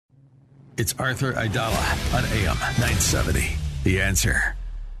It's Arthur Aidala on AM 970. The Answer.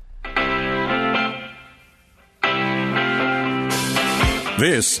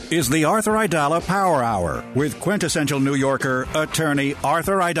 This is the Arthur Aidala Power Hour with quintessential New Yorker, attorney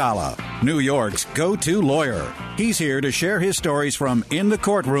Arthur Aidala, New York's go-to lawyer. He's here to share his stories from in the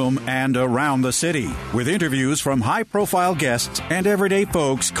courtroom and around the city, with interviews from high-profile guests and everyday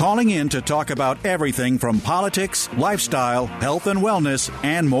folks calling in to talk about everything from politics, lifestyle, health and wellness,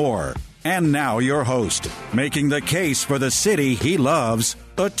 and more. And now your host, making the case for the city he loves,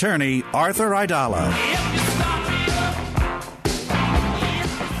 attorney Arthur Aidala.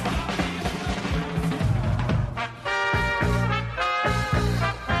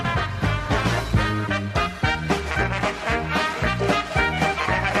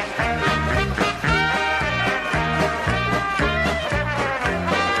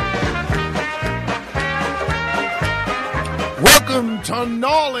 Welcome to New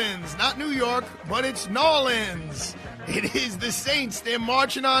Orleans, not New York, but it's New Orleans. It is the Saints. They're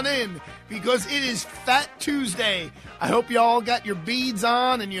marching on in because it is Fat Tuesday. I hope you all got your beads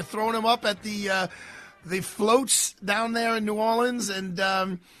on and you're throwing them up at the floats down there in New Orleans. And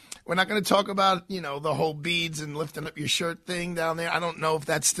we're not going to talk about, the whole beads and lifting up your shirt thing down there. I don't know if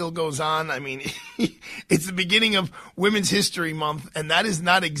that still goes on. I mean, it's the beginning of Women's History Month, and that is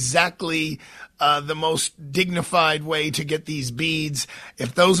not exactly the most dignified way to get these beads.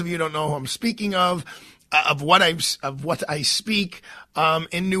 If those of you don't know who I'm speaking of what I speak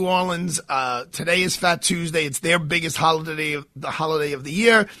in New Orleans, today is Fat Tuesday. It's their biggest holiday, the holiday of the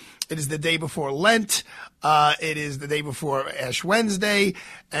year. It is the day before Lent. It is the day before Ash Wednesday.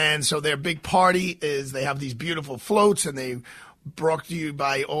 And so their big party is they have these beautiful floats, and they brought to you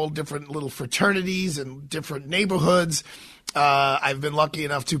by all different little fraternities and different neighborhoods. I've been lucky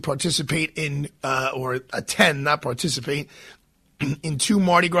enough to participate in, or attend, not participate, in 2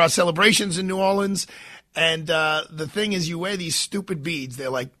 Mardi Gras celebrations in New Orleans. And the thing is, you wear these stupid beads. They're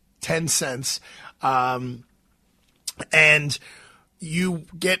like 10 cents. And you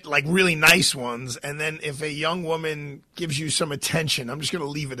get like really nice ones. And then if a young woman gives you some attention, I'm just going to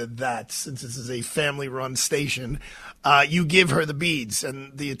leave it at that since this is a family run station, you give her the beads,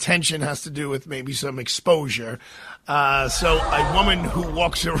 and the attention has to do with maybe some exposure. So a woman who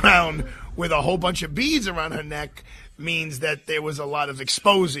walks around with a whole bunch of beads around her neck means that there was a lot of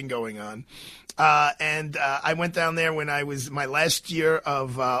exposing going on. And I went down there when I was my last year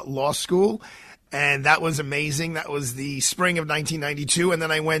of law school, and that was amazing. That was the spring of 1992. And then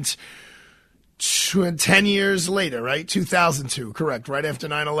I went 10 years later, right? 2002, correct, right after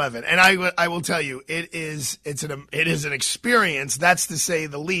 9/11. And I will tell you, it is an experience, that's to say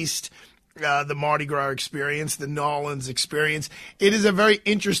the least. The Mardi Gras experience, the New Orleans experience. It is a very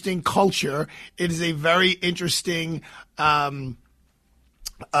interesting culture. It is a very interesting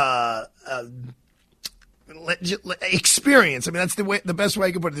experience. I mean, that's the best way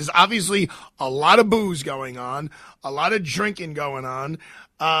I can put it. There's obviously a lot of booze going on, a lot of drinking going on,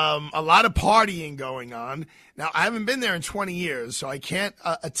 a lot of partying going on. Now, I haven't been there in 20 years, so I can't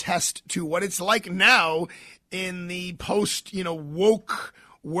attest to what it's like now in the post, woke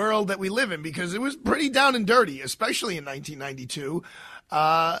world that we live in, because it was pretty down and dirty, especially in 1992.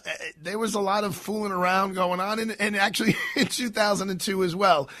 There was a lot of fooling around going on, and actually in 2002 as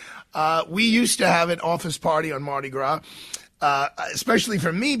well. We used to have an office party on Mardi Gras, especially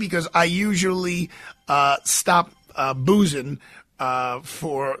for me, because I usually stop boozing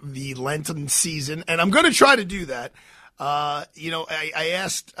for the Lenten season, and I'm going to try to do that. I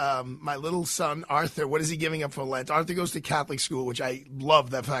asked my little son, Arthur, what is he giving up for Lent? Arthur goes to Catholic school, which I love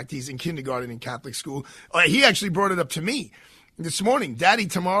the fact he's in kindergarten in Catholic school. He actually brought it up to me this morning. Daddy,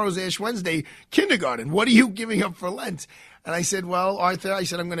 tomorrow's Ash Wednesday, kindergarten. What are you giving up for Lent? And I said, well, Arthur, I'm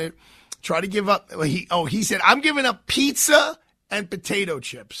going to try to give up. He said, I'm giving up pizza and potato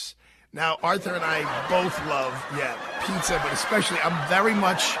chips. Now, Arthur and I both love, pizza, but especially I'm very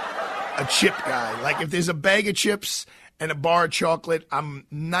much a chip guy. Like if there's a bag of chips and a bar of chocolate, I'm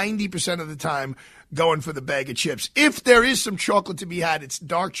 90% of the time going for the bag of chips. If there is some chocolate to be had, it's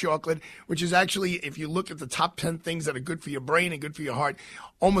dark chocolate, which is actually, if you look at the top 10 things that are good for your brain and good for your heart,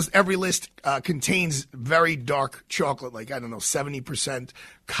 almost every list contains very dark chocolate, like, 70%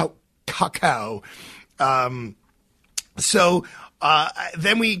 cacao. So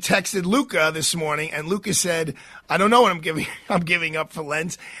then we texted Luca this morning, and Luca said, I don't know what I'm giving up for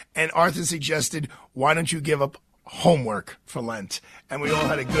Lent. And Arthur suggested, why don't you give up homework for Lent? And we all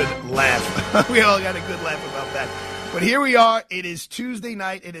had a good laugh. We all got a good laugh about that. But here we are. It is Tuesday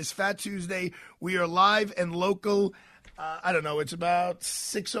night. It is Fat Tuesday. We are live and local. It's about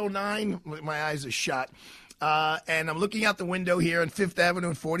 6:09. My eyes are shot. and I'm looking out the window here on 5th Avenue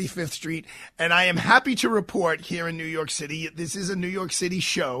and 45th Street, and I am happy to report here in New York City, this is a New York City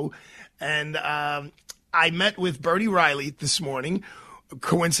show, and I met with Bernie Riley this morning,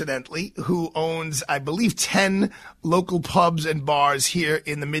 coincidentally, who owns, I believe, 10 local pubs and bars here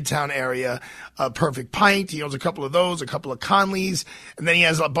in the Midtown area. Perfect Pint, he owns a couple of those, a couple of Conleys, and then he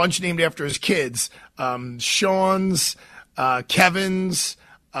has a bunch named after his kids. Sean's, Kevin's,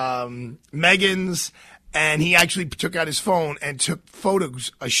 Megan's, and he actually took out his phone and took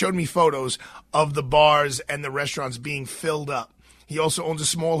photos, showed me photos of the bars and the restaurants being filled up. He also owns a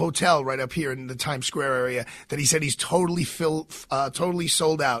small hotel right up here in the Times Square area that he said he's totally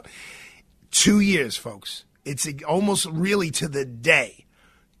sold out. 2 years, folks. It's almost really to the day.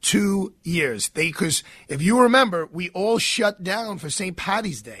 2 years. Because if you remember, we all shut down for St.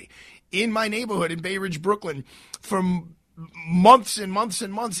 Patty's Day in my neighborhood in Bay Ridge, Brooklyn, from months and months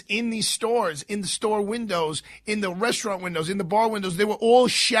and months in these stores, in the store windows, in the restaurant windows, in the bar windows. They were all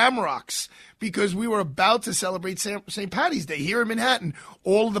shamrocks because we were about to celebrate St. Patty's Day here in Manhattan.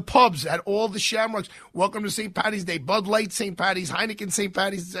 All of the pubs had all the shamrocks. Welcome to St. Patty's Day. Bud Light St. Patty's, Heineken St.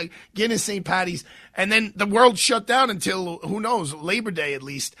 Patty's, Guinness St. Patty's. And then the world shut down until, who knows, Labor Day at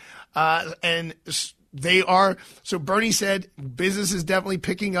least. And they are, so Bernie said business is definitely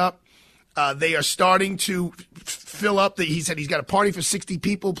picking up. They are starting to fill up. He said he's got a party for 60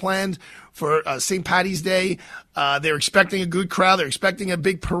 people planned for St. Patty's Day. They're expecting a good crowd. They're expecting a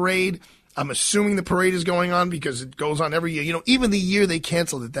big parade. I'm assuming the parade is going on because it goes on every year. You know, even the year they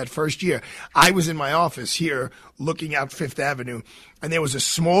canceled it, that first year, I was in my office here looking out Fifth Avenue, and there was a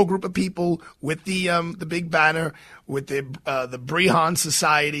small group of people with the big banner, with the Brehon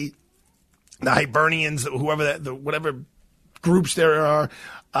Society, the Hibernians, whoever whatever groups there are.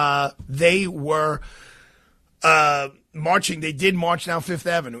 They were marching. They did march down Fifth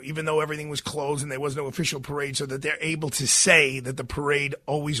Avenue, even though everything was closed and there was no official parade, so that they're able to say that the parade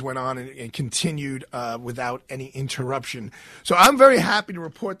always went on and continued without any interruption. So I'm very happy to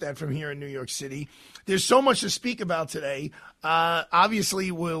report that from here in New York City. There's so much to speak about today.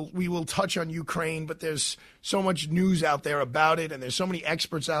 Obviously, we will touch on Ukraine, but there's so much news out there about it, and there's so many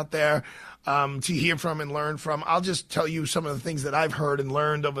experts out there to hear from and learn from. I'll just tell you some of the things that I've heard and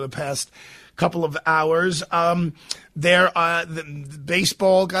learned over the past couple of hours. The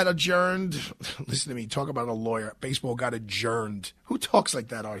baseball got adjourned. Listen to me, talk about a lawyer. Baseball got adjourned. Who talks like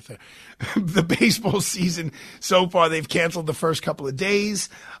that, Arthur? The baseball season so far, they've canceled the first couple of days.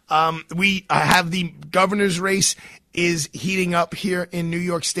 We have the governor's race is heating up here in New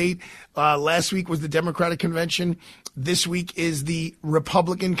York State. Last week was the Democratic convention. This week is the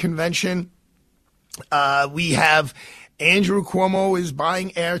Republican convention. We have Andrew Cuomo is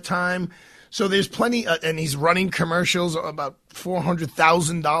buying airtime. So there's plenty, and he's running commercials, about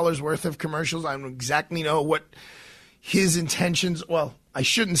 $400,000 worth of commercials. I don't exactly know what his intentions, well, I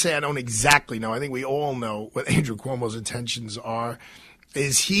shouldn't say I don't exactly know. I think we all know what Andrew Cuomo's intentions are,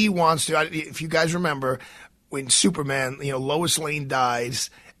 is he wants to, if you guys remember, when Superman, Lois Lane dies,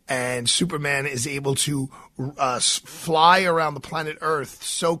 and Superman is able to fly around the planet Earth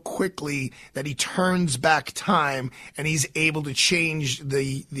so quickly that he turns back time, and he's able to change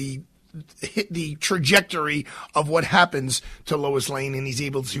the trajectory of what happens to Lois Lane, and he's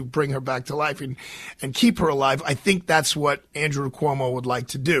able to bring her back to life and keep her alive. I think that's what Andrew Cuomo would like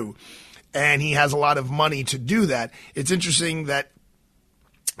to do, and he has a lot of money to do that. It's interesting that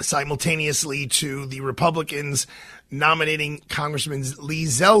simultaneously to the Republicans nominating Congressman Lee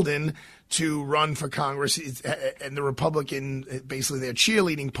Zeldin to run for Congress, and the Republican, basically their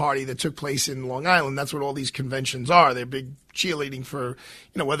cheerleading party that took place in Long Island. That's what all these conventions are. They're big cheerleading for,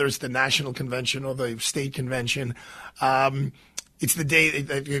 whether it's the national convention or the state convention. It's the day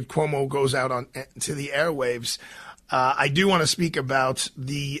that Cuomo goes out to the airwaves. I do want to speak about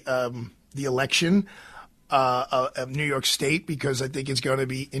the election of New York State, because I think it's going to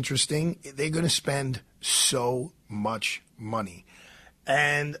be interesting. They're going to spend so much money.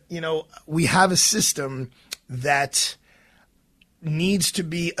 And, we have a system that needs to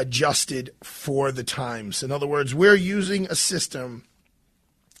be adjusted for the times. In other words, we're using a system.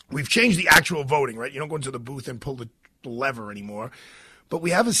 We've changed the actual voting, right? You don't go into the booth and pull the lever anymore. But we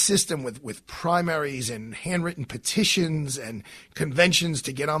have a system with primaries and handwritten petitions and conventions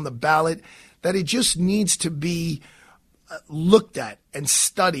to get on the ballot that it just needs to be looked at and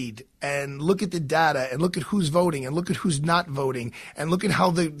studied, and look at the data and look at who's voting and look at who's not voting and look at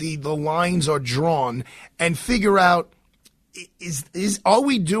how the lines are drawn, and figure out, are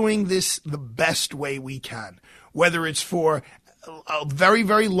we doing this the best way we can? Whether it's for a very,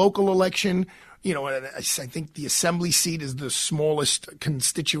 very local election I think the assembly seat is the smallest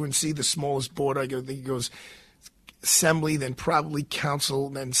constituency, the smallest board. I think it goes assembly, then probably council,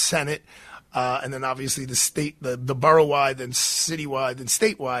 then Senate, and then obviously the state, the borough-wide, then citywide, then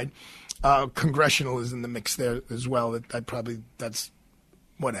statewide. Congressional is in the mix there as well. That's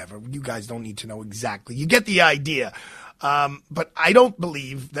whatever. You guys don't need to know exactly. You get the idea. But I don't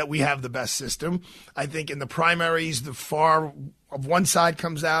believe that we have the best system. I think in the primaries, the far of one side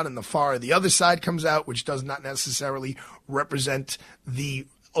comes out and the far of the other side comes out, which does not necessarily represent the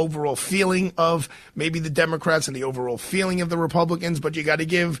overall feeling of maybe the Democrats and the overall feeling of the Republicans. But you got to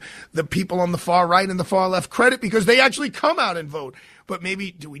give the people on the far right and the far left credit because they actually come out and vote. But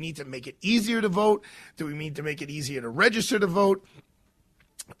maybe do we need to make it easier to vote? Do we need to make it easier to register to vote?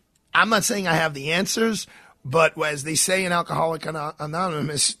 I'm not saying I have the answers. But as they say in Alcoholics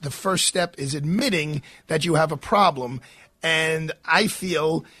Anonymous, the first step is admitting that you have a problem. And I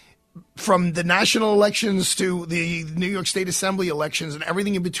feel from the national elections to the New York State Assembly elections and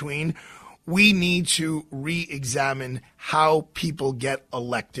everything in between, we need to re-examine how people get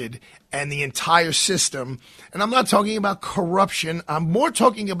elected and the entire system. And I'm not talking about corruption. I'm more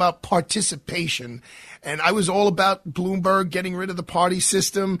talking about participation. And I was all about Bloomberg getting rid of the party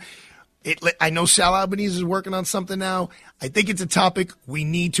system. I know Sal Albanese is working on something now. I think it's a topic we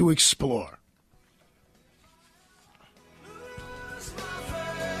need to explore.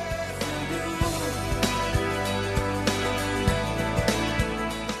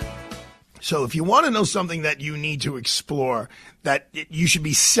 So if you want to know something that you need to explore, that you should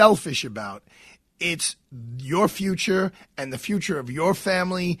be selfish about, it's your future and the future of your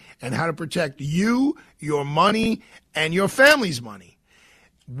family and how to protect you, your money, and your family's money.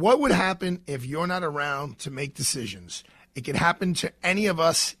 What would happen if you're not around to make decisions? It can happen to any of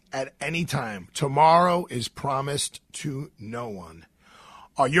us at any time. Tomorrow is promised to no one.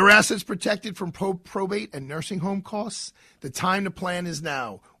 Are your assets protected from probate and nursing home costs? The time to plan is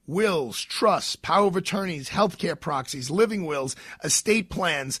now. Wills, trusts, power of attorneys, healthcare proxies, living wills, estate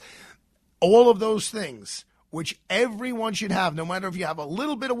plans, all of those things, which everyone should have, no matter if you have a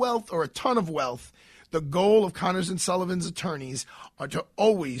little bit of wealth or a ton of wealth. The goal of Connors and Sullivan's attorneys are to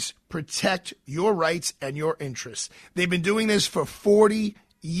always protect your rights and your interests. They've been doing this for 40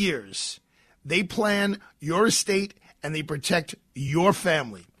 years. They plan your estate and they protect your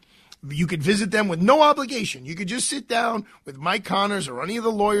family. You could visit them with no obligation. You could just sit down with Mike Connors or any of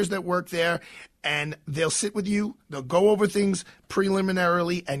the lawyers that work there, and they'll sit with you. They'll go over things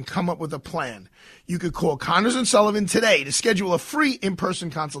preliminarily and come up with a plan. You could call Connors and Sullivan today to schedule a free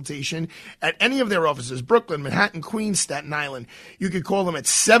in-person consultation at any of their offices, Brooklyn, Manhattan, Queens, Staten Island. You could call them at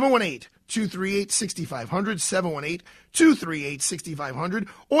 718-238-6500, 718-238-6500,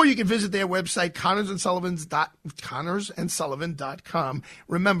 or you can visit their website, connorsandsullivan.com.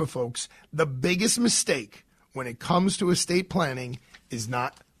 Remember, folks, the biggest mistake when it comes to estate planning is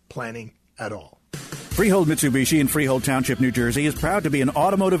not planning at all. Freehold Mitsubishi in Freehold Township, New Jersey is proud to be an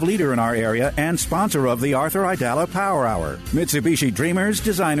automotive leader in our area and sponsor of the Arthur Aidala Power Hour. Mitsubishi dreamers,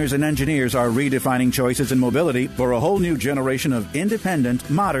 designers, and engineers are redefining choices in mobility for a whole new generation of independent,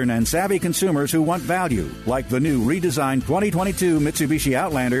 modern, and savvy consumers who want value, like the new redesigned 2022 Mitsubishi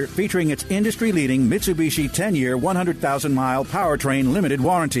Outlander featuring its industry-leading Mitsubishi 10-year, 100,000-mile powertrain limited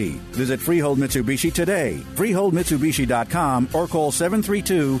warranty. Visit Freehold Mitsubishi today, freeholdmitsubishi.com, or call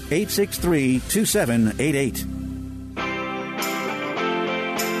 732-863-2788.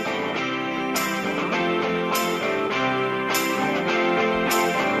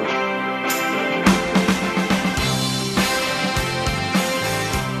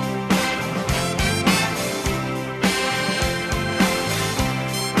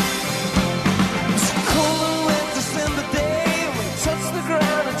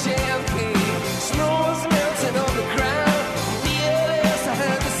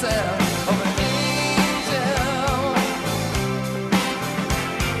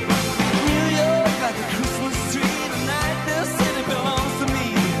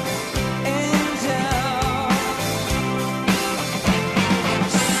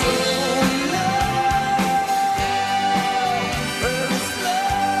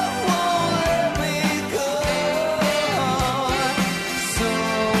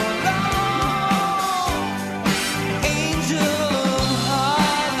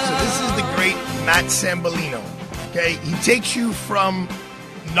 Sambolino, okay? He takes you from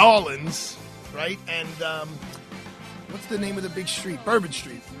Nolans, right? And what's the name of the big street? Bourbon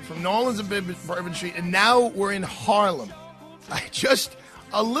Street. From Nolans to Bourbon Street, and now we're in Harlem. Just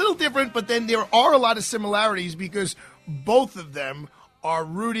a little different, but then there are a lot of similarities because both of them are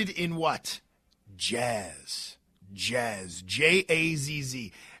rooted in what? Jazz. Jazz, Jazz.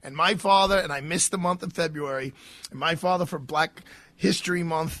 And my father, and I missed the month of February, and my father for Black History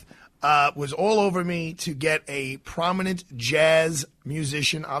Month was all over me to get a prominent jazz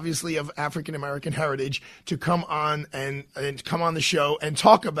musician, obviously of African-American heritage, to come on and come on the show and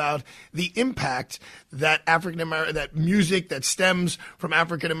talk about the impact that that music that stems from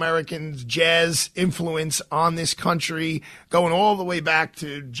African-Americans, jazz influence on this country, going all the way back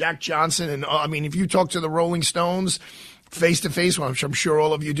to Jack Johnson. And I mean, if you talk to the Rolling Stones face to face, which I'm sure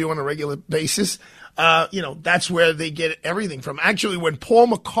all of you do on a regular basis, that's where they get everything from. Actually, when Paul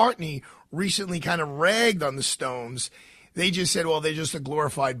McCartney recently kind of ragged on the Stones, they just said, well, they're just a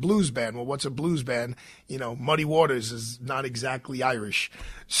glorified blues band. Well, what's a blues band? Muddy Waters is not exactly Irish.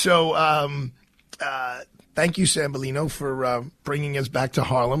 So thank you, Sambolino, for bringing us back to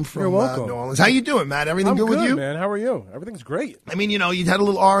Harlem from New Orleans. How you doing, Matt? Everything good with you? Man. How are you? Everything's great. I mean, you had a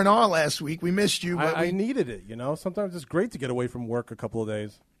little R&R last week. We missed you. But I needed it, Sometimes it's great to get away from work a couple of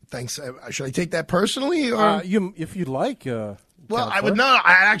days. Thanks. Should I take that personally? Or? If you'd like. Well, I would not.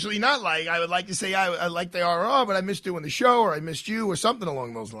 I actually not like. I would like to say I like the R&R, but I missed doing the show, or I missed you, or something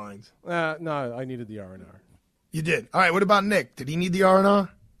along those lines. No, I needed the R&R. You did. All right. What about Nick? Did he need the R&R?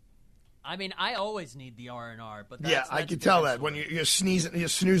 I mean, I always need the R&R, but that's I could tell that when you're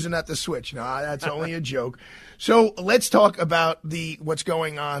snoozing at the switch. No, that's only a joke. So let's talk about what's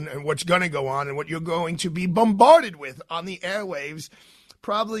going on and what's going to go on and what you're going to be bombarded with on the airwaves,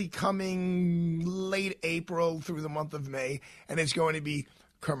 probably coming late April through the month of May, and it's going to be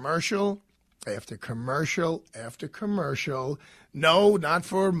commercial after commercial after commercial. No, not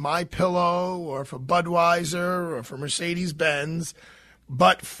for MyPillow or for Budweiser or for Mercedes-Benz,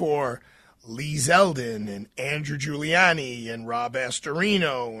 but for Lee Zeldin and Andrew Giuliani and Rob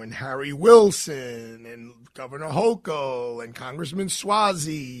Astorino and Harry Wilson and Governor Hochul and Congressman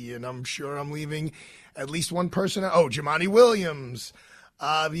Swazi, and I'm sure I'm leaving at least one person out. Oh, Jumaane Williams,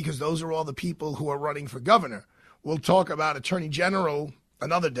 because those are all the people who are running for governor. We'll talk about Attorney General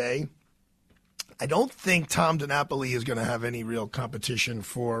another day. I don't think Tom DiNapoli is going to have any real competition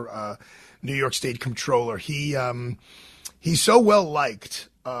for New York State Comptroller. He's so well liked.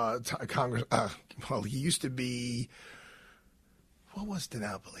 Congress. He used to be. What was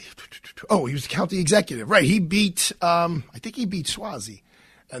DiNapoli? Oh, he was the county executive. Right. He beat. I think he beat Swazi,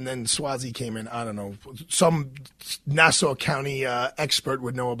 and then Swazi came in. I don't know. Some Nassau County expert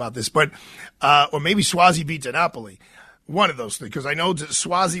would know about this, but or maybe Swazi beat DiNapoli. One of those things, because I know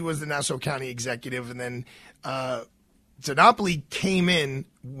Swazi was the Nassau County executive, and then DiNapoli came in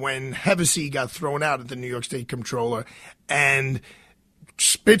when Hevesy got thrown out at the New York State Comptroller, and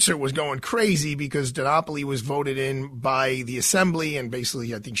Spitzer was going crazy because DiNapoli was voted in by the Assembly, and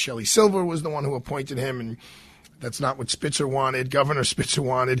basically I think Shelley Silver was the one who appointed him, and that's not what Spitzer wanted. Governor Spitzer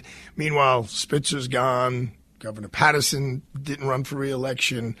wanted. Meanwhile, Spitzer's gone. Governor Patterson didn't run for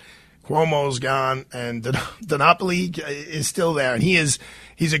re-election. Cuomo's gone, and DiNapoli is still there, and he's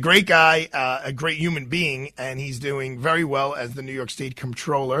a great guy, a great human being, and he's doing very well as the New York State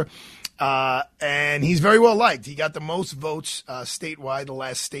Comptroller, and he's very well liked. He got the most votes statewide, the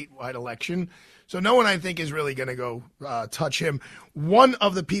last statewide election, so no one, I think, is really going to go touch him. One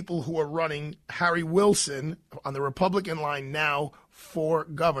of the people who are running, Harry Wilson, on the Republican line now for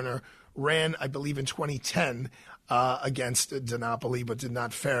governor, ran, I believe, in 2010 against DiNapoli, but did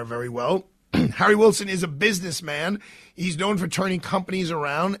not fare very well. Harry Wilson is a businessman. He's known for turning companies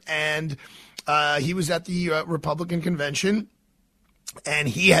around, and he was at the Republican convention, and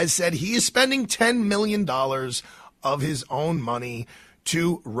he has said he is spending $10 million of his own money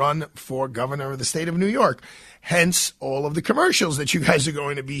to run for governor of the state of New York. Hence, all of the commercials that you guys are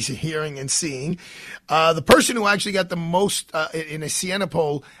going to be hearing and seeing. The person who actually got the most, in a Siena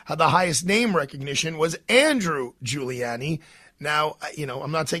poll, had the highest name recognition was Andrew Giuliani. Now,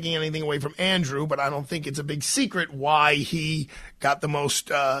 I'm not taking anything away from Andrew, but I don't think it's a big secret why he got the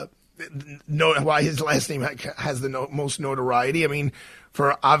most, why his last name has the most notoriety. I mean,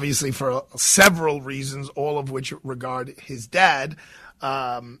 for several reasons, all of which regard his dad.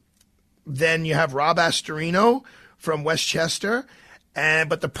 Then you have Rob Astorino from Westchester,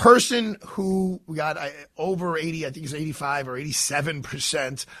 but the person who got over 80, I think it's 85 or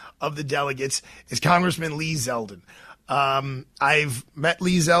 87% of the delegates is Congressman Lee Zeldin. I've met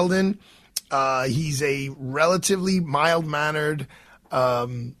Lee Zeldin. He's a relatively mild-mannered.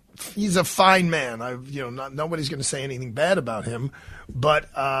 He's a fine man. Nobody's going to say anything bad about him, but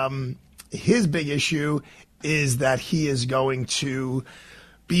his big issue is that he is going to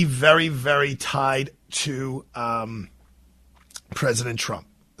be very, very tied to President Trump.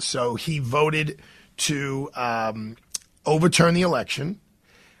 So he voted to overturn the election,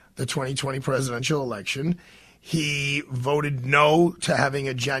 the 2020 presidential election. He voted no to having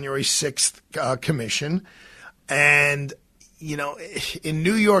a January 6th commission. And, you know, in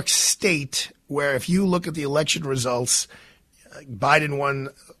New York State, where if you look at the election results, Biden won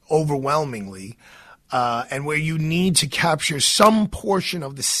overwhelmingly, and where you need to capture some portion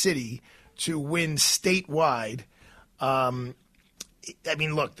of the city to win statewide. I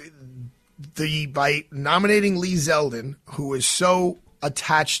mean, look, by nominating Lee Zeldin, who is so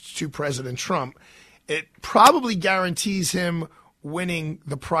attached to President Trump, it probably guarantees him winning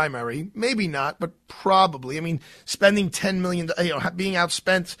the primary. Maybe not, but probably. I mean, spending $10 million, being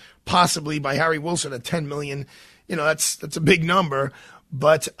outspent possibly by Harry Wilson at $10 million, that's a big number.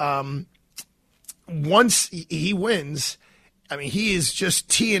 But once he wins, I mean, he is just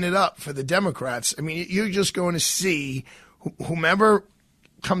teeing it up for the Democrats. I mean, you're just going to see whomever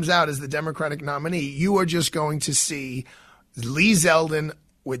comes out as the Democratic nominee, you are just going to see Lee Zeldin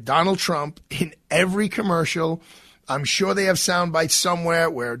with Donald Trump in every commercial. I'm sure they have sound bites somewhere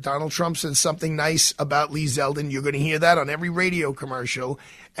where Donald Trump says something nice about Lee Zeldin. You're going to hear that on every radio commercial,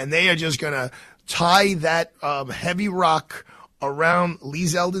 and they are just going to tie that heavy rock around Lee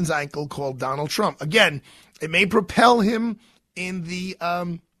Zeldin's ankle called Donald Trump. Again, it may propel him in the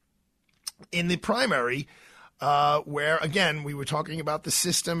primary, where, again, we were talking about the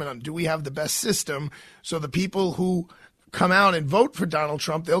system and do we have the best system? So the people who come out and vote for Donald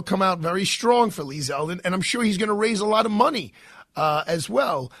Trump, they'll come out very strong for Lee Zeldin, and I'm sure he's going to raise a lot of money as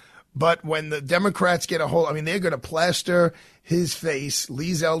well. But when the Democrats get a hold, I mean, they're going to plaster his face,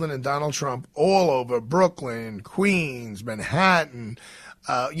 Lee Zeldin and Donald Trump, all over Brooklyn, Queens, Manhattan,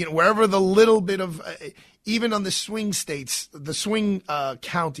 wherever the little bit of, even on the swing states, the swing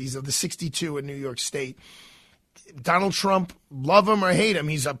counties of the 62 in New York State, Donald Trump, love him or hate him,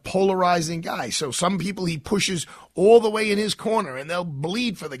 he's a polarizing guy. So some people he pushes all the way in his corner, and they'll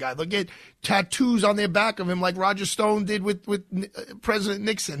bleed for the guy. They'll get tattoos on their back of him like Roger Stone did with President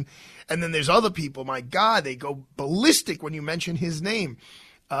Nixon. And then there's other people, my God, they go ballistic when you mention his name.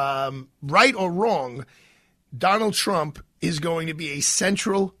 Right or wrong, Donald Trump is going to be a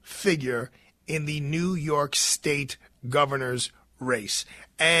central figure in the New York State governor's race.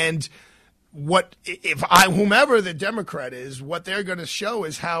 And whomever the Democrat is, what they're going to show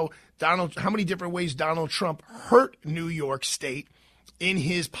is how many different ways Donald Trump hurt New York State in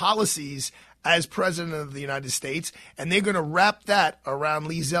his policies as president of the United States, and they're going to wrap that around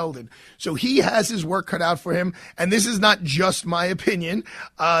Lee Zeldin. So he has his work cut out for him, and this is not just my opinion.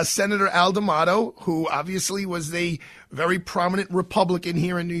 Senator Al D'Amato, who obviously was a very prominent Republican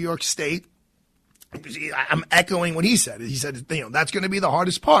here in New York State, I'm echoing what he said. He said, that's going to be the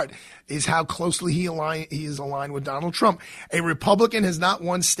hardest part, is how closely he is aligned with Donald Trump. A Republican has not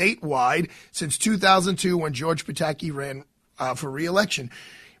won statewide since 2002 when George Pataki ran for re-election.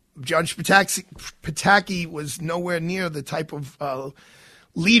 Judge Pataki was nowhere near the type of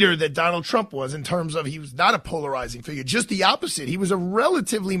leader that Donald Trump was, in terms of he was not a polarizing figure. Just the opposite. He was a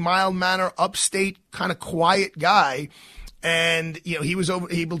relatively mild-mannered, upstate, kind of quiet guy. And, he was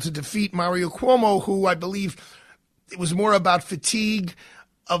able to defeat Mario Cuomo, who I believe it was more about fatigue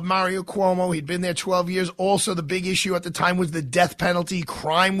of Mario Cuomo. He'd been there 12 years. Also, the big issue at the time was the death penalty.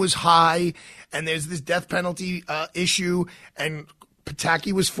 Crime was high, and there's this death penalty issue, and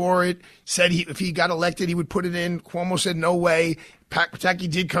Pataki was for it, said if he got elected, he would put it in. Cuomo said no way. Pataki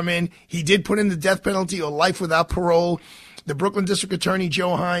did come in. He did put in the death penalty or life without parole. The Brooklyn District Attorney,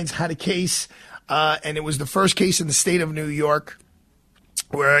 Joe Hines, had a case. And it was the first case in the state of New York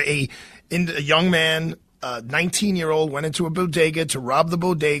where a young man, 19-year-old, went into a bodega to rob the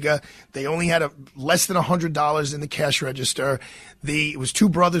bodega. They only had less than $100 in the cash register. It was two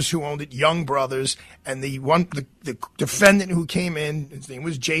brothers who owned it, young brothers, and the defendant who came in, his name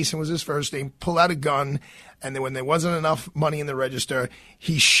was Jason, was his first name, pulled out a gun, and then when there wasn't enough money in the register,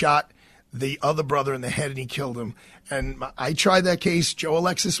 he shot the other brother in the head, and he killed him. And I tried that case. Joe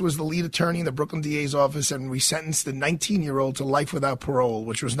Alexis was the lead attorney in the Brooklyn DA's office, and we sentenced the 19-year-old to life without parole,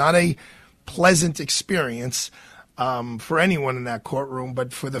 which was not a pleasant experience for anyone in that courtroom.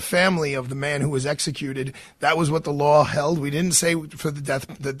 But for the family of the man who was executed, that was what the law held. We didn't say for the death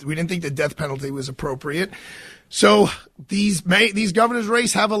that we didn't think the death penalty was appropriate. So these governor's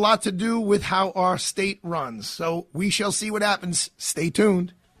race have a lot to do with how our state runs. So we shall see what happens. Stay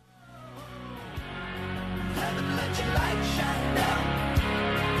tuned.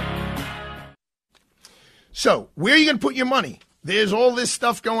 So where are you going to put your money? There's all this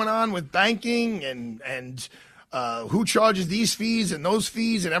stuff going on with banking and who charges these fees and those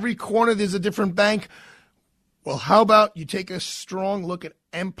fees, and every corner there's a different bank. Well, how about you take a strong look at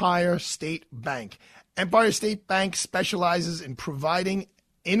Empire State Bank? Empire State Bank specializes in providing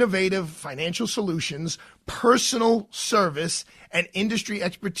innovative financial solutions, personal service, and industry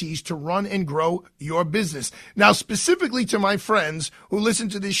expertise to run and grow your business. Now, specifically to my friends who listen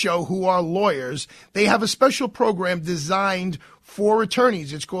to this show who are lawyers, they have a special program designed for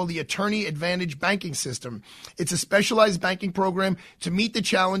attorneys. It's called the Attorney Advantage Banking System. It's a specialized banking program to meet the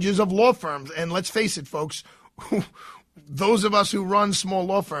challenges of law firms. And let's face it, folks, those of us who run small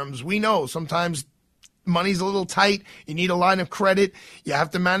law firms, we know sometimes money's a little tight. You need a line of credit. You have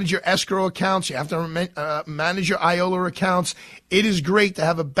to manage your escrow accounts. You have to manage your IOLA accounts. It is great to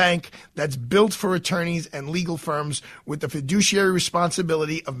have a bank that's built for attorneys and legal firms with the fiduciary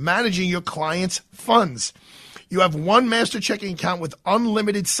responsibility of managing your clients' funds. You have one master checking account with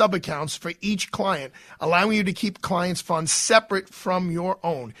unlimited sub-accounts for each client, allowing you to keep clients' funds separate from your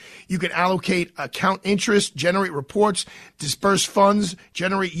own. You can allocate account interest, generate reports, disperse funds,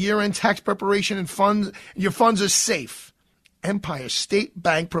 generate year-end tax preparation, and funds. Your funds are safe. Empire State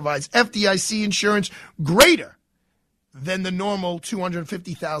Bank provides FDIC insurance greater than the normal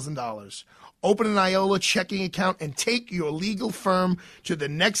 $250,000. Open an IOLA checking account and take your legal firm to the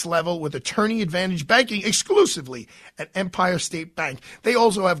next level with Attorney Advantage Banking exclusively at Empire State Bank. They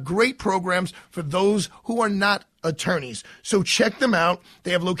also have great programs for those who are not attorneys. So check them out.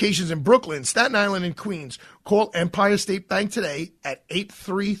 They have locations in Brooklyn, Staten Island, and Queens. Call Empire State Bank today at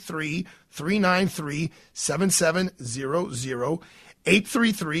 833-393-7700.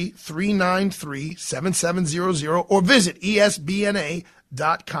 833-393-7700 or visit esbna.com.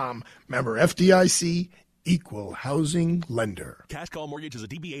 Member FDIC, equal housing lender. Cash Call Mortgage is a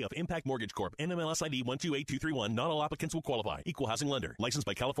DBA of Impact Mortgage Corp. NMLS ID 128231. Not all applicants will qualify. Equal housing lender. Licensed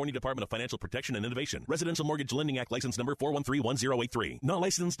by California Department of Financial Protection and Innovation. Residential Mortgage Lending Act license number 4131083. Not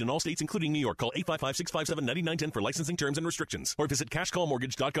licensed in all states including New York. Call 855-657-9910 for licensing terms and restrictions. Or visit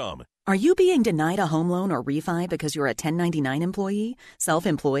cashcallmortgage.com. Are you being denied a home loan or refi because you're a 1099 employee,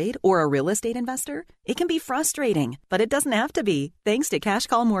 self-employed, or a real estate investor? It can be frustrating, but it doesn't have to be, thanks to Cash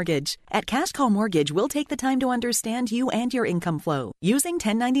Call Mortgage. At Cash Call Mortgage, we'll take the time to understand you and your income flow. Using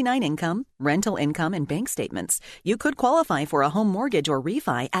 1099 income, rental income, and bank statements, you could qualify for a home mortgage or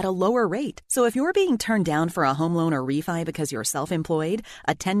refi at a lower rate. So if you're being turned down for a home loan or refi because you're self-employed,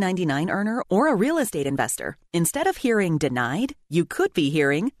 a 1099 earner, or a real estate investor, instead of hearing denied, you could be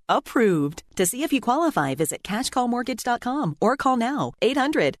hearing approved. To see if you qualify, visit cashcallmortgage.com or call now,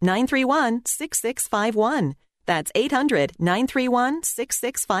 800-931-6651. That's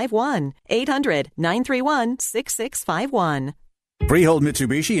 800-931-6651. 800-931-6651. Freehold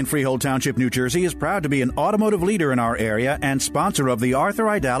Mitsubishi in Freehold Township, New Jersey is proud to be an automotive leader in our area and sponsor of the Arthur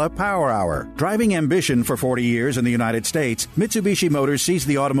Aidala Power Hour. Driving ambition for 40 years in the United States, Mitsubishi Motors sees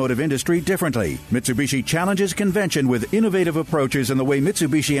the automotive industry differently. Mitsubishi challenges convention with innovative approaches in the way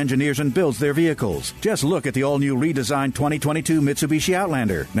Mitsubishi engineers and builds their vehicles. Just look at the all-new redesigned 2022 Mitsubishi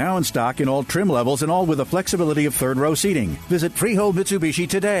Outlander, now in stock in all trim levels and all with the flexibility of third-row seating. Visit Freehold Mitsubishi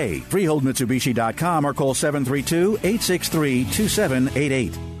today, freeholdmitsubishi.com, or call 732-863-2788.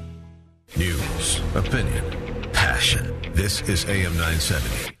 News, opinion, passion. This is AM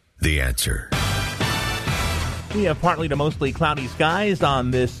 970. The Answer. We have partly to mostly cloudy skies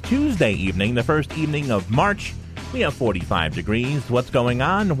on this Tuesday evening, the first evening of March. We have 45 degrees. What's going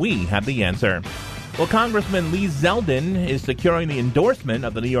on? We have the answer. Well, Congressman Lee Zeldin is securing the endorsement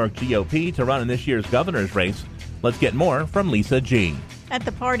of the New York GOP to run in this year's governor's race. Let's get more from Lisa G. At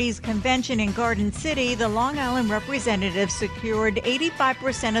the party's convention in Garden City, the Long Island representative secured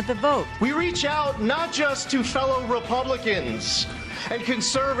 85% of the vote. We reach out not just to fellow Republicans and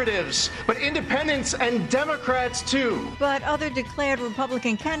conservatives, but independents and Democrats too. But other declared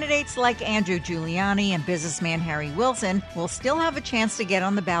Republican candidates like Andrew Giuliani and businessman Harry Wilson will still have a chance to get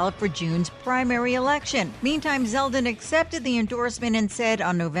on the ballot for June's primary election. Meantime, Zeldin accepted the endorsement and said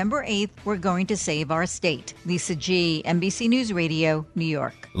on November 8th, we're going to save our state. Lisa G., NBC News Radio, New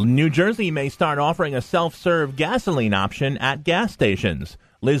York. New Jersey may start offering a self-serve gasoline option at gas stations.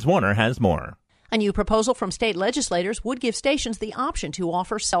 Liz Warner has more. A new proposal from state legislators would give stations the option to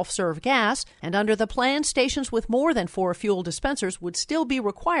offer self-serve gas, and under the plan, stations with more than 4 fuel dispensers would still be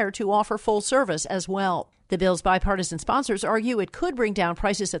required to offer full service as well. The bill's bipartisan sponsors argue it could bring down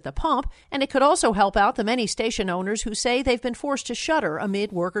prices at the pump, and it could also help out the many station owners who say they've been forced to shutter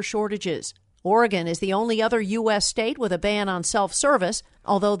amid worker shortages. Oregon is the only other U.S. state with a ban on self-service,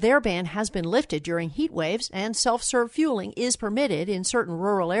 although their ban has been lifted during heat waves, and self-serve fueling is permitted in certain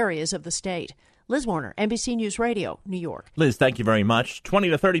rural areas of the state. Liz Warner, NBC News Radio, New York. Liz, thank you very much. 20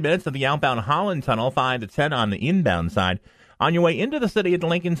 to 30 minutes of the outbound Holland Tunnel, 5 to 10 on the inbound side. On your way into the city at the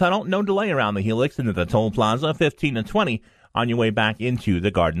Lincoln Tunnel, no delay around the Helix into the Toll Plaza, 15 to 20 on your way back into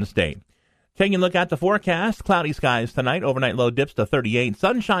the Garden State. Taking a look at the forecast, cloudy skies tonight, overnight low dips to 38,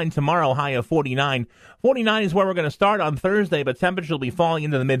 sunshine tomorrow, high of 49. 49 is where we're going to start on Thursday, but temperature will be falling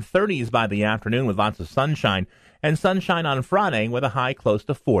into the mid-30s by the afternoon with lots of sunshine, and sunshine on Friday with a high close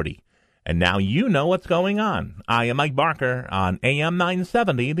to 40. And now you know what's going on. I am Mike Barker on AM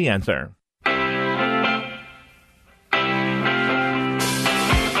 970, The Answer.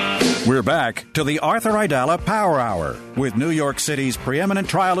 We're back to the Arthur Aidala Power Hour with New York City's preeminent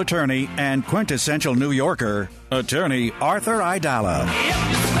trial attorney and quintessential New Yorker, attorney Arthur Aidala.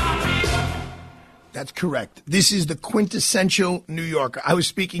 That's correct. This is the quintessential New Yorker. I was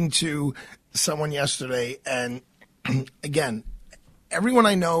speaking to someone yesterday, and again, everyone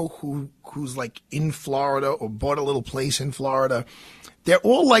I know who's like in Florida or bought a little place in Florida, they're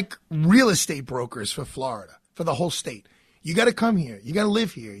all like real estate brokers for Florida, for the whole state. You got to come here. You got to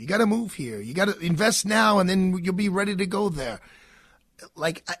live here. You got to move here. You got to invest now, and then you'll be ready to go there.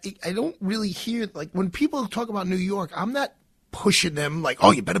 Like, I don't really hear, like, when people talk about New York, I'm not pushing them like, oh,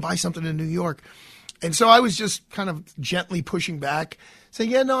 you better buy something in New York. And so I was just kind of gently pushing back,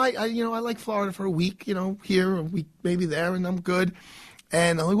 saying, yeah, no, I like Florida for a week, here, a week maybe there, and I'm good.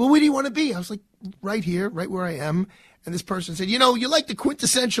 And I'm like, well, where do you want to be? I was like, right here, right where I am. And this person said, you're like the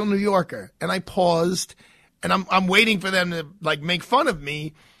quintessential New Yorker. And I paused. And I'm waiting for them to, like, make fun of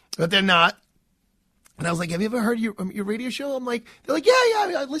me, but they're not. And I was like, have you ever heard your radio show? I'm like, they're like, yeah,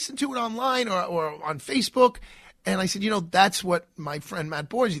 I listened to it online or on Facebook. And I said, that's what my friend Matt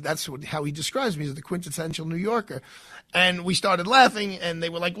Borzi, that's how he describes me as the quintessential New Yorker. And we started laughing, and they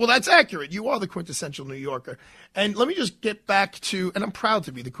were like, well, that's accurate. You are the quintessential New Yorker. And let me just get back to, and I'm proud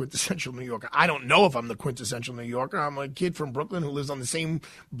to be the quintessential New Yorker. I don't know if I'm the quintessential New Yorker. I'm a kid from Brooklyn who lives on the same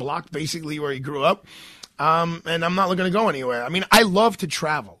block basically where he grew up. And I'm not looking to go anywhere. I mean, I love to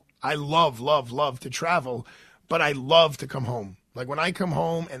travel. I love to travel, but I love to come home. Like when I come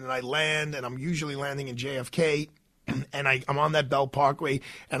home and then I land, and I'm usually landing in JFK, and I'm on that Bell Parkway,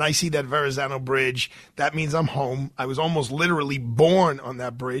 and I see that Verrazano Bridge, that means I'm home. I was almost literally born on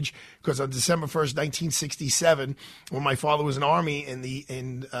that bridge, because on December 1st, 1967, when my father was a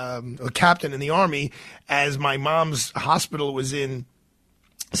captain in the Army, as my mom's hospital was in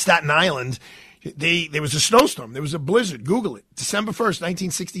Staten Island, there was a snowstorm. There was a blizzard. Google it. December 1st,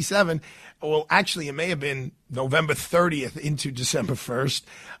 1967. Well, actually, it may have been November 30th into December 1st.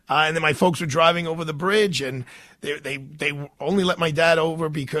 And then my folks were driving over the bridge, and they only let my dad over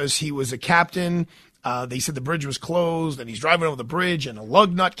because he was a captain. They said the bridge was closed, and he's driving over the bridge, and a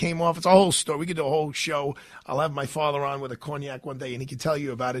lug nut came off. It's a whole story. We could do a whole show. I'll have my father on with a cognac one day, and he can tell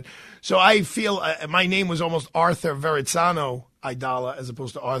you about it. So I feel my name was almost Arthur Verrazano Aidala as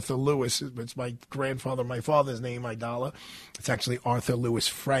opposed to Arthur Lewis. It's my grandfather, my father's name, Aidala. It's actually Arthur Lewis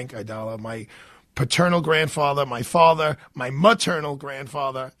Frank Aidala. My paternal grandfather, my father, my maternal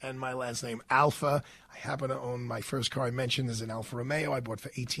grandfather, and my last name, Alpha. I happen to own my first car I mentioned is an Alfa Romeo I bought for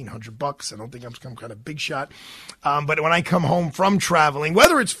 $1,800. I don't think I'm some kind of big shot. But when I come home from traveling,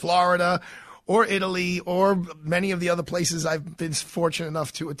 whether it's Florida or Italy or many of the other places I've been fortunate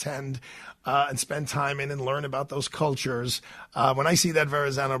enough to attend and spend time in and learn about those cultures, when I see that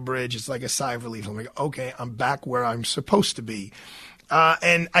Verrazano Bridge, it's like a sigh of relief. I'm like, okay, I'm back where I'm supposed to be.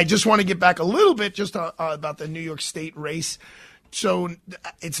 And I just want to get back a little bit just about the New York State race. So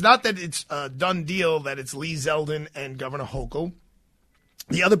it's not that it's a done deal that it's Lee Zeldin and Governor Hochul.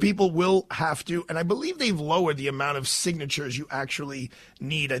 The other people will have to, and I believe they've lowered the amount of signatures you actually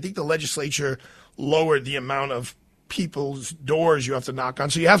need. I think the legislature lowered the amount of people's doors you have to knock on.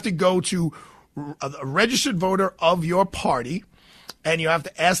 So you have to go to a registered voter of your party, and you have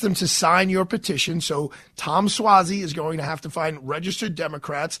to ask them to sign your petition. So Tom Suozzi is going to have to find registered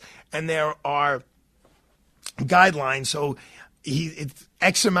Democrats, and there are guidelines. So it's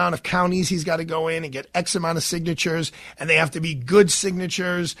X amount of counties he's got to go in and get X amount of signatures, and they have to be good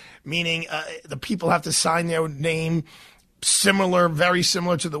signatures, meaning the people have to sign their name very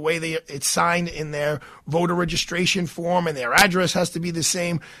similar to the way it's signed in their voter registration form, and their address has to be the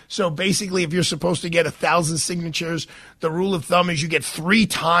same. So basically, if you're supposed to get 1,000 signatures, the rule of thumb is you get 3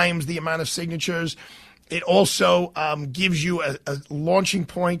 times the amount of signatures. It also gives you a launching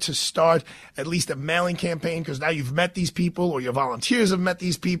point to start at least a mailing campaign, because now you've met these people, or your volunteers have met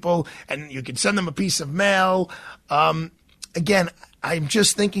these people, and you can send them a piece of mail. Again, I'm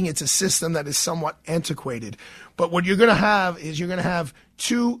just thinking it's a system that is somewhat antiquated. But what you're going to have is you're going to have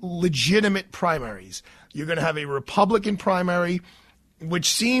 2 legitimate primaries. You're going to have a Republican primary, which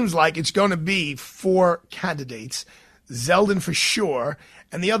seems like it's going to be 4 candidates, Zeldin for sure,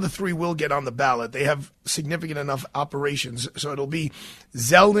 and the other 3 will get on the ballot. They have significant enough operations. So it'll be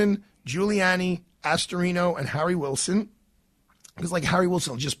Zeldin, Giuliani, Astorino, and Harry Wilson. because like Harry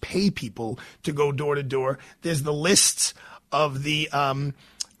Wilson will just pay people to go door to door. There's the lists of the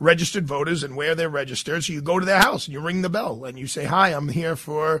registered voters and where they're registered. So you go to their house and you ring the bell and you say, hi, I'm here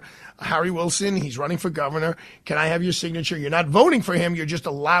for Harry Wilson. He's running for governor. Can I have your signature? You're not voting for him. You're just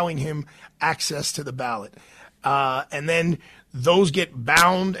allowing him access to the ballot. And then those get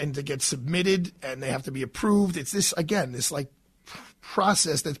bound and to get submitted and they have to be approved. It's this, again, this like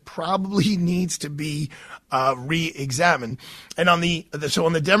process that probably needs to be re-examined. And on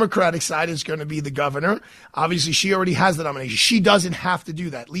the Democratic side, it's going to be the governor. Obviously, she already has the nomination. She doesn't have to do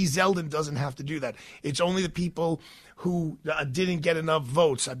that. Lee Zeldin doesn't have to do that. It's only the people who didn't get enough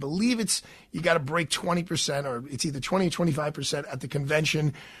votes. I believe you got to break 20%, or it's either 20 or 25% at the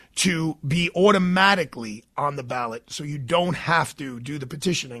convention to be automatically on the ballot. So you don't have to do the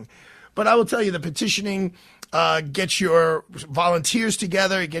petitioning. But I will tell you, the petitioning gets your volunteers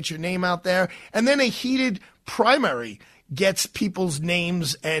together, it gets your name out there, and then a heated primary gets people's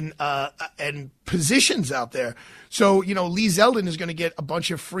names and positions out there. So, Lee Zeldin is going to get a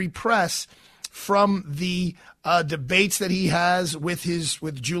bunch of free press from the debates that he has with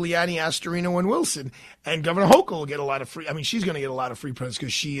Giuliani, Astorino, and Wilson. And Governor Hochul will get a lot of she's going to get a lot of free press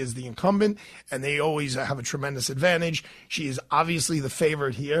because she is the incumbent, and they always have a tremendous advantage. She is obviously the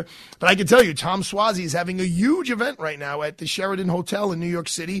favorite here. But I can tell you, Tom Suozzi is having a huge event right now at the Sheraton Hotel in New York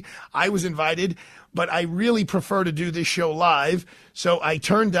City. I was invited, but I really prefer to do this show live, so I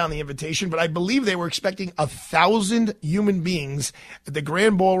turned down the invitation. But I believe they were expecting 1,000 human beings at the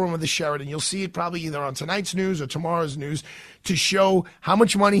Grand Ballroom of the Sheraton. You'll see it probably either on tonight's news or tomorrow's news to show how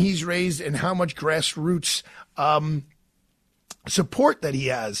much money he's raised and how much grassroots support that he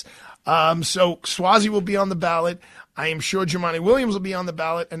has. So Suozzi will be on the ballot. I am sure Jumaane Williams will be on the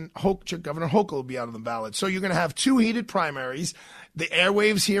ballot, and Governor Hochul will be on the ballot. So you're going to have two heated primaries. The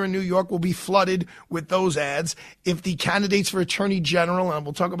airwaves here in New York will be flooded with those ads. If the candidates for Attorney General, and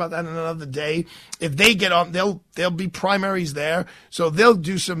we'll talk about that in another day, if they get on, there'll be primaries there. So they'll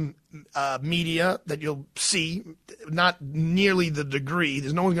do some media that you'll see, not nearly the degree.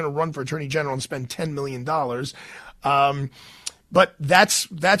 There's no one going to run for Attorney General and spend $10 million. But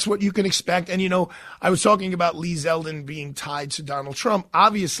that's what you can expect. And, I was talking about Lee Zeldin being tied to Donald Trump.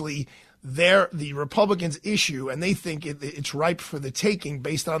 Obviously, the Republicans issue, and they think it's ripe for the taking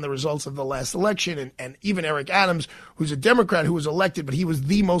based on the results of the last election. And even Eric Adams, who's a Democrat who was elected, but he was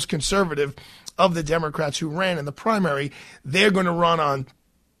the most conservative of the Democrats who ran in the primary, they're going to run on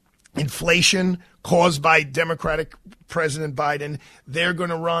inflation caused by Democratic President Biden. They're going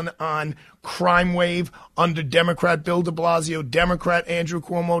to run on crime wave under Democrat Bill de Blasio, Democrat Andrew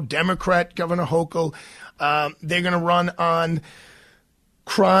Cuomo, Democrat Governor Hochul. They're going to run on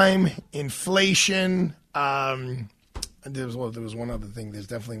crime, inflation. There was one other thing. There's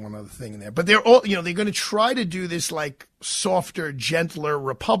definitely one other thing in there. But they're all, they're going to try to do this like softer, gentler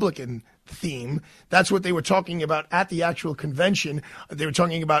Republican theme. That's what they were talking about at the actual convention. They were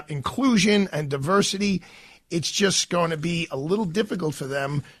talking about inclusion and diversity. It's just going to be a little difficult for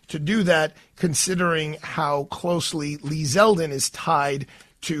them to do that, considering how closely Lee Zeldin is tied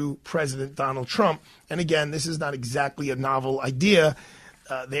to President Donald Trump. And again, this is not exactly a novel idea.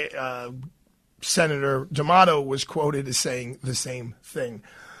 Senator D'Amato was quoted as saying the same thing.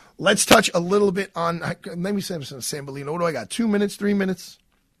 Let's touch a little bit on, let me say San Bellino. What do I got, 2 minutes, 3 minutes?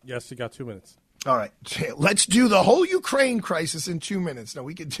 Yes, you got 2 minutes. All right. Let's do the whole Ukraine crisis in 2 minutes. Now,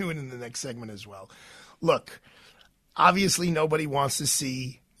 we could do it in the next segment as well. Look, obviously nobody wants to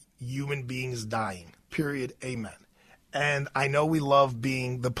see human beings dying, period, amen. And I know we love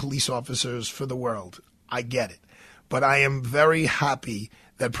being the police officers for the world. I get it. But I am very happy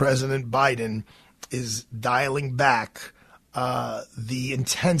that President Biden is dialing back the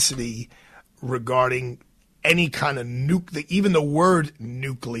intensity regarding any kind of even the word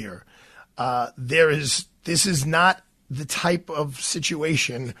nuclear. This is not the type of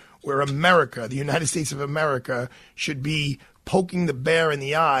situation where America, the United States of America, should be poking the bear in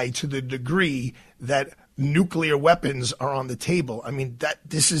the eye to the degree that nuclear weapons are on the table. I mean,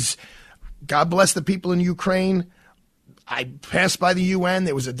 God bless the people in Ukraine. I passed by the UN.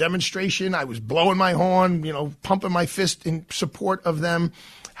 There was a demonstration. I was blowing my horn, pumping my fist in support of them.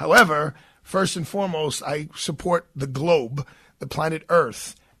 However, first and foremost, I support the globe, the planet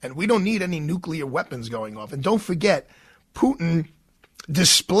Earth, and we don't need any nuclear weapons going off. And don't forget, Putin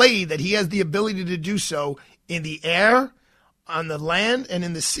displayed that he has the ability to do so in the air, on the land, and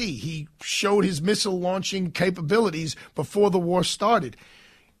in the sea. He showed his missile launching capabilities before the war started.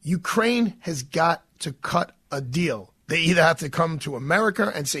 Ukraine has got to cut a deal. They either have to come to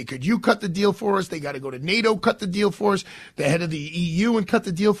America and say, could you cut the deal for us? They got to go to NATO, cut the deal for us, the head of the EU and cut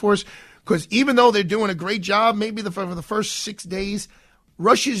the deal for us. Because even though they're doing a great job, maybe for the first 6 days,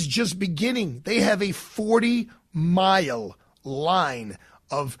 Russia's just beginning. They have a 40-mile line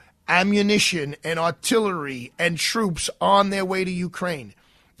of ammunition and artillery and troops on their way to Ukraine.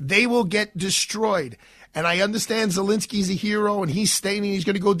 They will get destroyed. And I understand Zelensky's a hero and he's staying and he's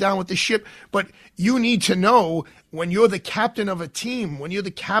going to go down with the ship. But you need to know, when you're the captain of a team, when you're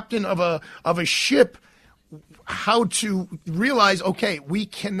the captain of a ship, how to realize, okay, we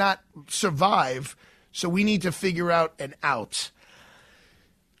cannot survive, so we need to figure out an out.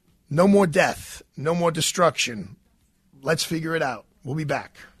 No more death, no more destruction. Let's figure it out. We'll be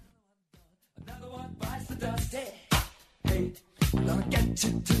back. Another one bites the dust. Hey, gonna get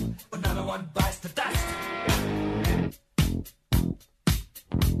you too. Another one bites the dust.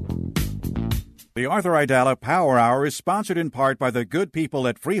 The Arthur Aidala Power Hour is sponsored in part by the good people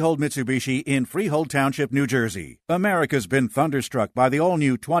at Freehold Mitsubishi in Freehold Township, New Jersey. America's been thunderstruck by the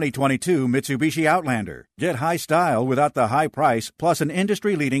all-new 2022 Mitsubishi Outlander. Get high style without the high price, plus an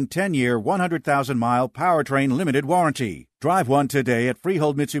industry-leading 10-year, 100,000-mile powertrain limited warranty. Drive one today at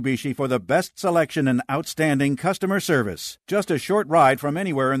Freehold Mitsubishi for the best selection and outstanding customer service. Just a short ride from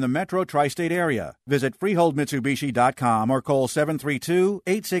anywhere in the metro tri-state area. Visit freeholdmitsubishi.com or call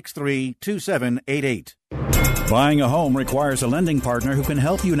 732-863-2788. Buying a home requires a lending partner who can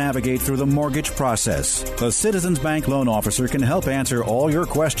help you navigate through the mortgage process. The Citizens Bank loan officer can help answer all your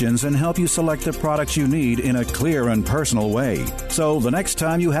questions and help you select the products you need in a clear and personal way. So the next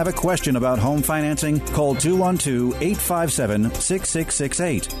time you have a question about home financing, call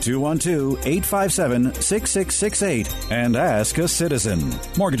 212-857-6668. 212-857-6668 and ask a citizen.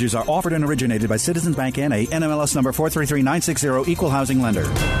 Mortgages are offered and originated by Citizens Bank N.A., NMLS number 433960, Equal Housing Lender.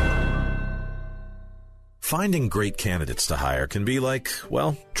 Finding great candidates to hire can be like,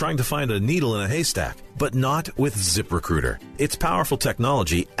 well, trying to find a needle in a haystack, but not with ZipRecruiter. Its powerful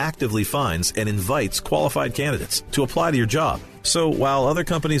technology actively finds and invites qualified candidates to apply to your job. So while other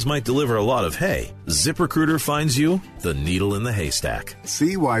companies might deliver a lot of hay, ZipRecruiter finds you the needle in the haystack.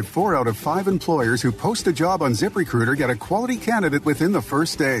 See why 4 out of 5 employers who post a job on ZipRecruiter get a quality candidate within the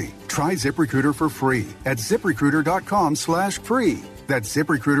first day. Try ZipRecruiter for free at ZipRecruiter.com/free. That's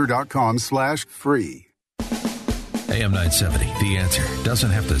ZipRecruiter.com/free. AM 970, The Answer,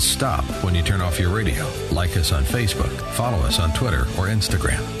 doesn't have to stop when you turn off your radio. Like us on Facebook, follow us on Twitter or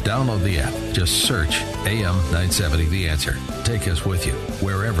Instagram. Download the app. Just search AM 970, The Answer. Take us with you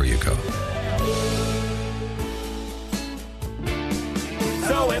wherever you go.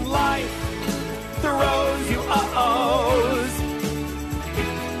 So in life, throws you uh-ohs.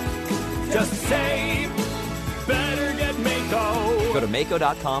 Just say, better get Mako. Go to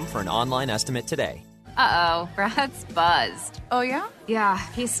Mako.com for an online estimate today. Uh-oh, Brad's buzzed. Oh, yeah? Yeah,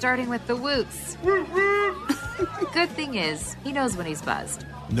 he's starting with the whoops. Good thing is, he knows when he's buzzed.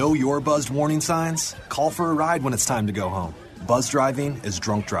 Know your buzzed warning signs? Call for a ride when it's time to go home. Buzz driving is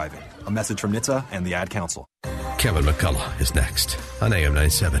drunk driving. A message from NHTSA and the Ad Council. Kevin McCullough is next on AM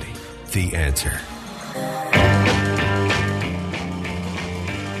 970, The Answer.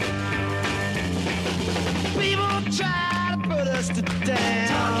 People try to put us to down.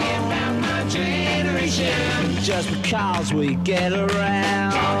 Talking about my generation. Just because we get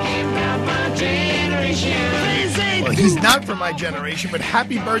around. Talking about my generation. Well, he's not from my generation, but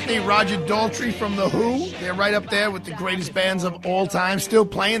happy birthday, Roger Daltrey from The Who. They're right up there with the greatest bands of all time, still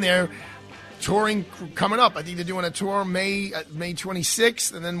playing there. Touring coming up. I think they're doing a tour May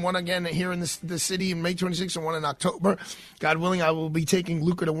 26th, and then one again here in the city in May 26th, and one in October. God willing, I will be taking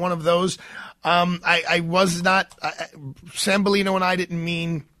Luca to one of those. I was not San Bellino and I didn't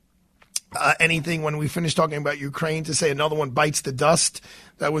mean anything when we finished talking about Ukraine to say another one bites the dust.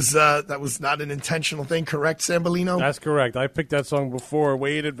 That was not an intentional thing, correct, San Bellino? That's correct. I picked that song before,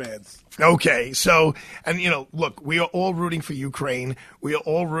 way in advance. Okay, so, and look, we are all rooting for Ukraine. We are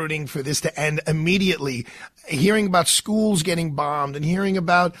all rooting for this to end immediately. Hearing about schools getting bombed and hearing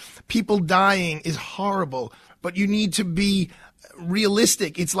about people dying is horrible, but you need to be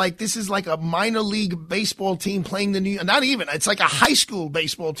realistic. It's like this is like a minor league baseball team playing it's like a high school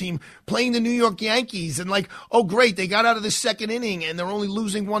baseball team playing the New York Yankees, and like, oh great, they got out of the second inning and they're only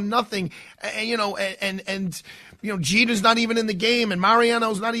losing 1-0, and Jeter's not even in the game and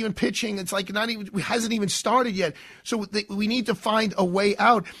Mariano's not even pitching. It's like hasn't even started yet. So we need to find a way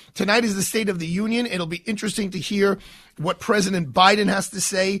out. Tonight is the State of the Union. It'll be interesting to hear what President Biden has to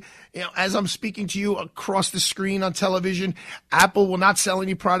say. As I'm speaking to you across the screen on television, Apple will not sell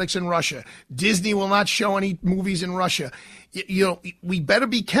any products in Russia. Disney will not show any movies in Russia. We better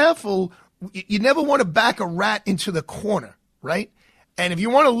be careful. You never want to back a rat into the corner, right? And if you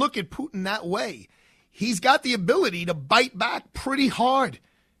want to look at Putin that way, he's got the ability to bite back pretty hard.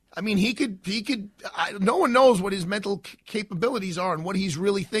 I mean, he could. No one knows what his mental capabilities are and what he's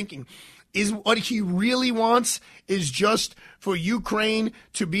really thinking. Is what he really wants is just for Ukraine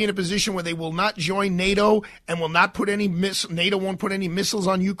to be in a position where they will not join NATO and will not put any NATO won't put any missiles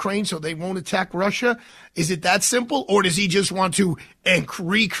on Ukraine, so they won't attack Russia. Is it that simple, or does he just want to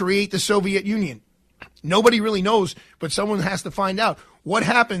recreate the Soviet Union? Nobody really knows, but someone has to find out. What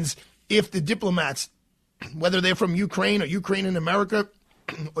happens if the diplomats, whether they're from Ukraine or Ukraine in America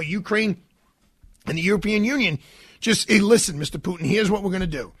or Ukraine and the European Union, just, hey, listen, Mr. Putin, here's what we're going to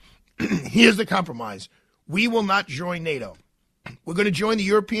do. Here's the compromise. We will not join NATO. We're going to join the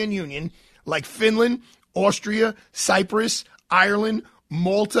European Union like Finland, Austria, Cyprus, Ireland,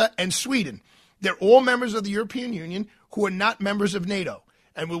 Malta, and Sweden. They're all members of the European Union who are not members of NATO.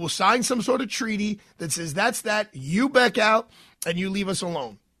 And we will sign some sort of treaty that says that's that, you back out, and you leave us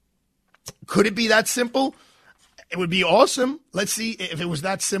alone. Could it be that simple? It would be awesome. Let's see if it was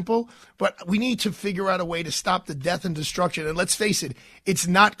that simple. But we need to figure out a way to stop the death and destruction. And let's face it, it's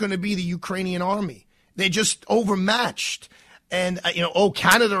not going to be the Ukrainian army. They're just overmatched. And,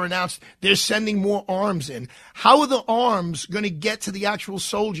 Canada announced they're sending more arms in. How are the arms going to get to the actual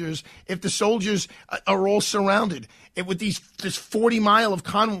soldiers if the soldiers are all surrounded? With this 40-mile of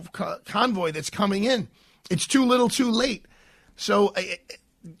convoy that's coming in, it's too little too late. So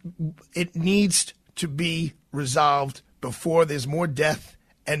it needs to be resolved before there's more death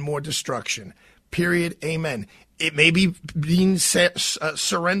and more destruction. Period. Amen. It may be being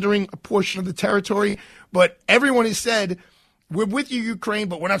surrendering a portion of the territory, but everyone has said, we're with you, Ukraine,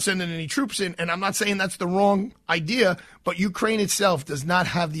 but we're not sending any troops in. And I'm not saying that's the wrong idea, but Ukraine itself does not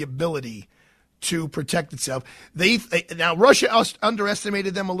have the ability to protect itself. Now, Russia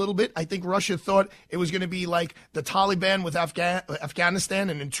underestimated them a little bit. I think Russia thought it was going to be like the Taliban with Afghanistan,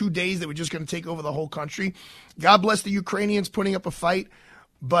 and in 2 days they were just going to take over the whole country. God bless the Ukrainians putting up a fight,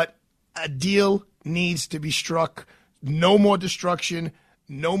 but a deal needs to be struck. No more destruction,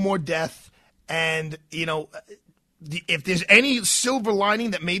 no more death. And, if there's any silver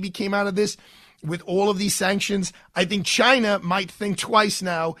lining that maybe came out of this, with all of these sanctions, I think China might think twice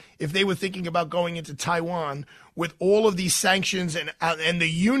now if they were thinking about going into Taiwan with all of these sanctions and the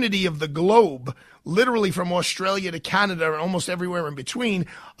unity of the globe, literally from Australia to Canada and almost everywhere in between,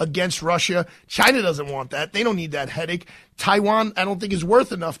 against Russia. China doesn't want that. They don't need that headache. Taiwan, I don't think, is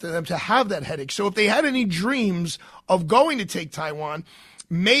worth enough to them to have that headache. So if they had any dreams of going to take Taiwan,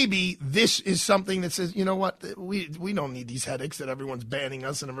 maybe this is something that says, you know what, we don't need these headaches that everyone's banning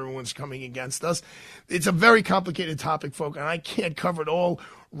us and everyone's coming against us. It's a very complicated topic, folks, and I can't cover it all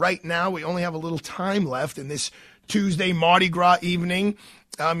right now. We only have a little time left in this Tuesday Mardi Gras evening.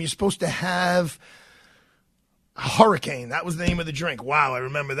 You're supposed to have a hurricane. That was the name of the drink. Wow, I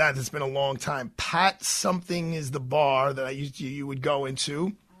remember that. It's been a long time. Pat something is the bar that you would go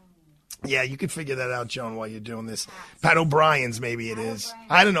into. Yeah, you could figure that out, Joan, while you're doing this. Pat O'Brien's, maybe it is.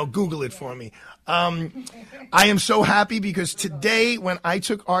 I don't know. Google it for me. I am so happy because today, when I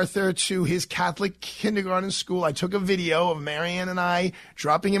took Arthur to his Catholic kindergarten school, I took a video of Marianne and I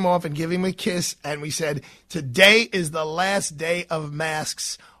dropping him off and giving him a kiss, and we said, today is the last day of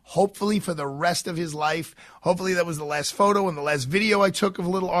masks, hopefully for the rest of his life. Hopefully that was the last photo and the last video I took of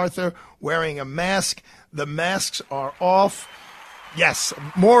little Arthur wearing a mask. The masks are off. Yes,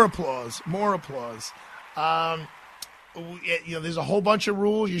 more applause, more applause. There's a whole bunch of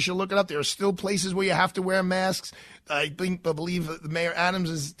rules. You should look it up. There are still places where you have to wear masks. I believe Mayor Adams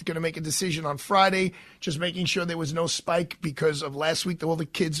is going to make a decision on Friday, just making sure there was no spike because of last week. All the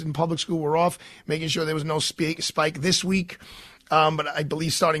kids in public school were off, making sure there was no spike this week. But I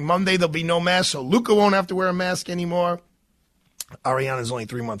believe starting Monday, there'll be no mask, so Luca won't have to wear a mask anymore. Ariana's only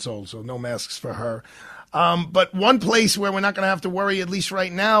 3 months old, so no masks for her. But one place where we're not going to have to worry, at least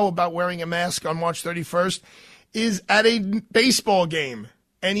right now, about wearing a mask on March 31st is at a baseball game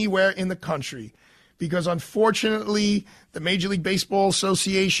anywhere in the country. Because unfortunately, the Major League Baseball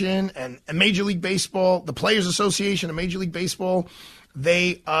Association and Major League Baseball, the Players Association and Major League Baseball,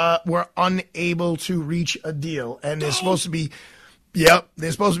 they were unable to reach a deal. And there's supposed to be,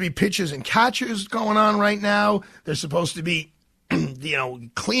 there's supposed to be pitchers and catchers going on right now. They're supposed to be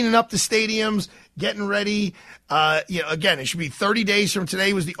cleaning up the stadiums, getting ready. Again, it should be 30 days from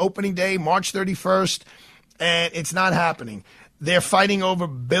today was the opening day, March 31st, and it's not happening. They're fighting over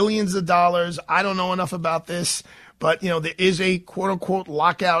billions of dollars. I don't know enough about this, but, there is a quote-unquote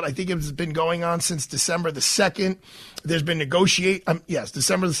lockout. I think it's been going on since December the 2nd. There's been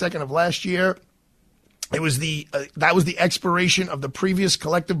December the 2nd of last year. It was that was the expiration of the previous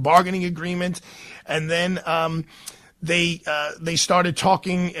collective bargaining agreement, and then They started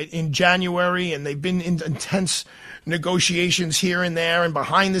talking in January, and they've been in intense negotiations here and there and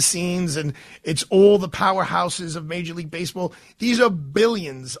behind the scenes, and it's all the powerhouses of Major League Baseball. These are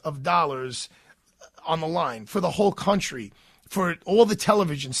billions of dollars on the line for the whole country, for all the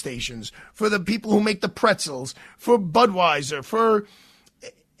television stations, for the people who make the pretzels, for Budweiser,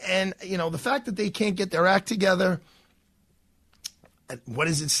 and the fact that they can't get their act together. What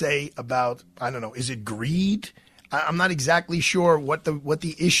does it say about, I don't know, is it greed? I'm not exactly sure what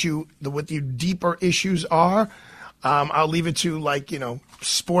the issue, what the deeper issues are. I'll leave it to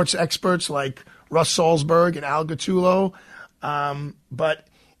sports experts like Russ Salzberg and Al Gattuso. But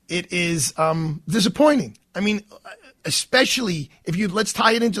it is disappointing. I mean, especially let's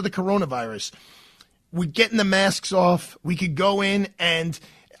tie it into the coronavirus. We're getting the masks off. We could go in and,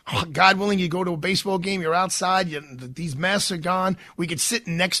 God willing, you go to a baseball game, you're outside, these masks are gone. We could sit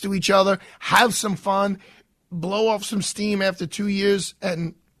next to each other, have some fun, blow off some steam after 2 years,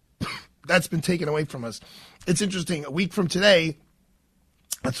 and that's been taken away from us. It's interesting. A week from today,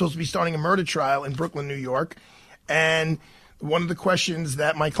 I'm supposed to be starting a murder trial in Brooklyn, New York, and one of the questions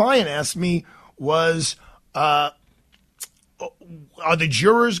that my client asked me was, are the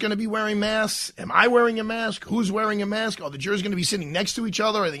jurors going to be wearing masks? Am I wearing a mask? Who's wearing a mask? Are the jurors going to be sitting next to each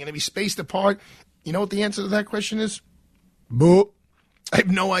other? Are they going to be spaced apart? You know what the answer to that question is? Boo. I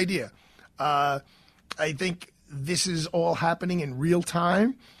have no idea. I think this is all happening in real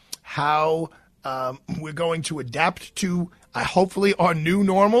time, how we're going to adapt to hopefully our new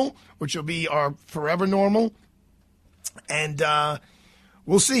normal, which will be our forever normal. And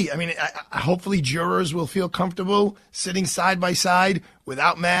we'll see. I mean, hopefully jurors will feel comfortable sitting side by side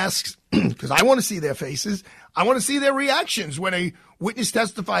without masks, because I want to see their faces. I want to see their reactions when a witness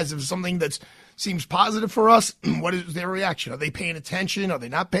testifies of something that seems positive for us. What is their reaction? Are they paying attention? Are they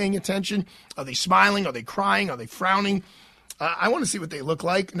not paying attention? Are they smiling? Are they crying? Are they frowning? I want to see what they look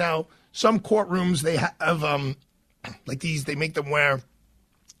like. Now, some courtrooms, they have like these, they make them wear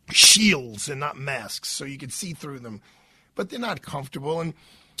shields and not masks so you can see through them. But they're not comfortable. And,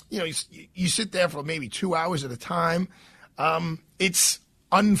 you sit there for maybe 2 hours at a time. It's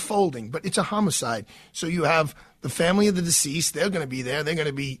unfolding, but it's a homicide. So you have the family of the deceased. They're going to be there. They're going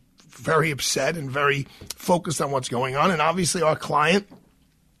to be very upset and very focused on what's going on. And obviously our client,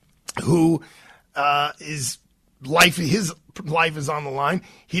 who his life is on the line.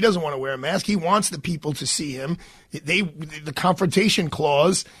 He doesn't want to wear a mask. He wants the people to see him. The confrontation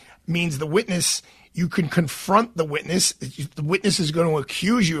clause means the witness, you can confront the witness. The witness is going to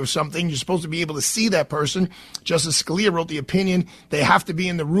accuse you of something. You're supposed to be able to see that person. Justice Scalia wrote the opinion. They have to be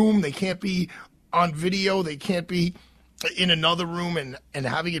in the room. They can't be on video. They can't be in another room and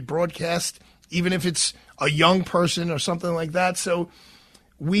having it broadcast, even if it's a young person or something like that. So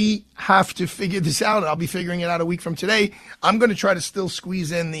we have to figure this out. I'll be figuring it out a week from today. I'm going to try to still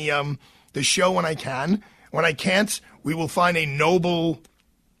squeeze in the show when I can. When I can't, we will find a noble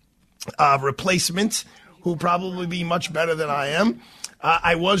replacement who'll probably be much better than I am.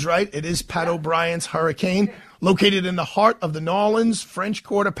 I was right. It is Pat O'Brien's Hurricane. Located in the heart of the New Orleans French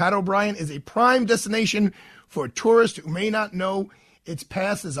Quarter, Pat O'Brien is a prime destination for tourists who may not know its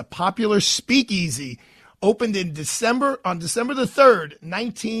past as a popular speakeasy. Opened on December the 3rd,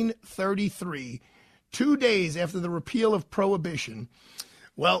 1933, 2 days after the repeal of Prohibition.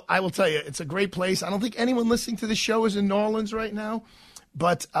 Well, I will tell you, it's a great place. I don't think anyone listening to the show is in New Orleans right now,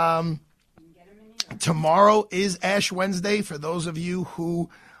 but tomorrow is Ash Wednesday for those of you who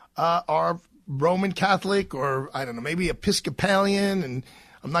are Roman Catholic or, I don't know, maybe Episcopalian, and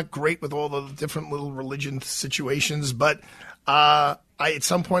I'm not great with all the different little religion situations, but at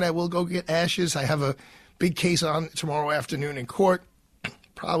some point I will go get ashes. I have a big case on tomorrow afternoon in court.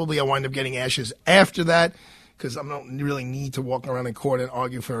 Probably I'll wind up getting ashes after that because I don't really need to walk around in court and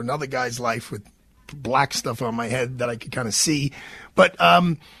argue for another guy's life with black stuff on my head that I could kind of see. But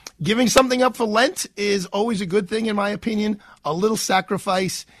giving something up for Lent is always a good thing, in my opinion. A little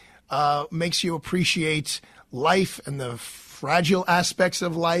sacrifice makes you appreciate life and the fragile aspects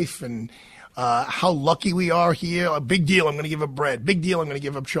of life and how lucky we are here. A big deal, I'm going to give up bread. Big deal, I'm going to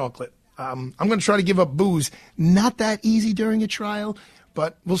give up chocolate. I'm going to try to give up booze. Not that easy during a trial,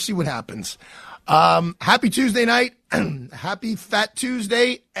 but we'll see what happens. Happy Tuesday night. Happy Fat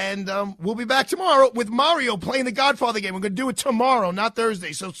Tuesday. And we'll be back tomorrow with Mario playing the Godfather game. We're going to do it tomorrow, not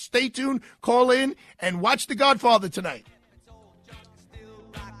Thursday. So stay tuned, call in, and watch the Godfather tonight.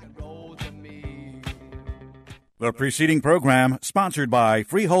 The preceding program sponsored by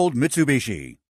Freehold Mitsubishi.